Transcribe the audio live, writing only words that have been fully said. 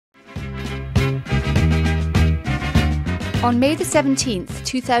On May the 17th,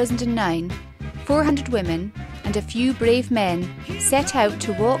 2009, 400 women and a few brave men set out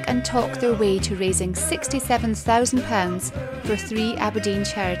to walk and talk their way to raising £67,000 for 3 Aberdeen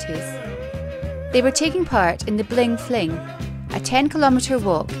charities. They were taking part in the Bling Fling, a 10-kilometre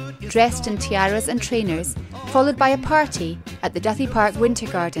walk dressed in tiaras and trainers, followed by a party at the Duthie Park Winter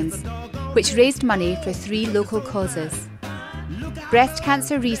Gardens, which raised money for 3 local causes: breast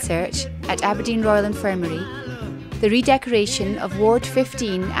cancer research at Aberdeen Royal Infirmary, the redecoration of Ward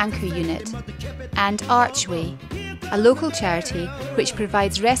 15 Anchor Unit, and Archway, a local charity which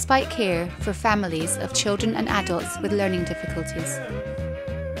provides respite care for families of children and adults with learning difficulties.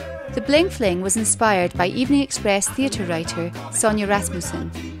 The Bling Fling was inspired by Evening Express theatre writer Sonia Rasmussen,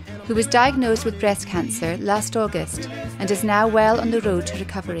 who was diagnosed with breast cancer last August and is now well on the road to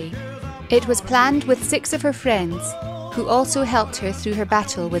recovery. It was planned with 6 of her friends, who also helped her through her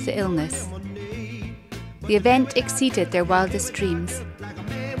battle with the illness. The event exceeded their wildest dreams.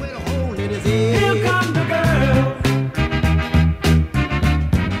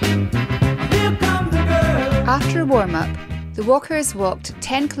 After a warm-up, the walkers walked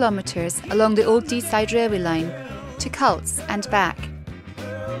 10 kilometres along the old Deeside railway line to Cults and back.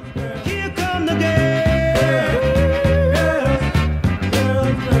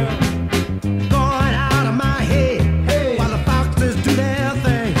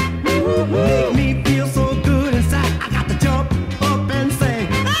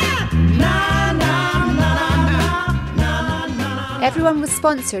 Everyone was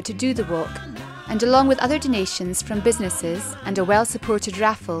sponsored to do the walk, and along with other donations from businesses and a well-supported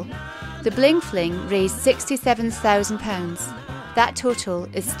raffle, the Bling Fling raised £67,000. That total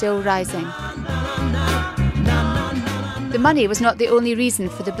is still rising. The money was not the only reason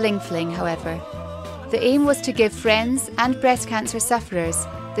for the Bling Fling, however. The aim was to give friends and breast cancer sufferers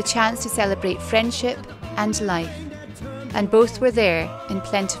the chance to celebrate friendship and life, and both were there in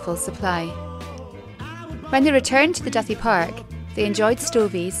plentiful supply. When they returned to the Duthie Park, they enjoyed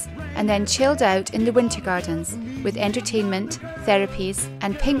stovies and then chilled out in the Winter Gardens with entertainment, therapies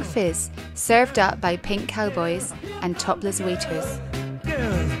and pink fizz served up by pink cowboys and topless waiters.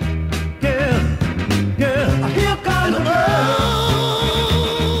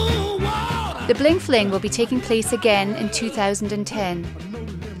 The Bling Fling will be taking place again in 2010,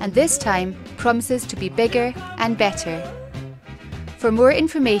 and this time promises to be bigger and better. For more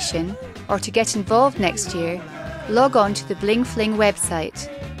information or to get involved next year, log on to the Bling Fling website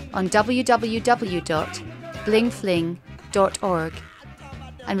on www.blingfling.org,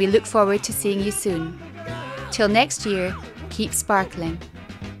 and we look forward to seeing you soon. Till next year, keep sparkling.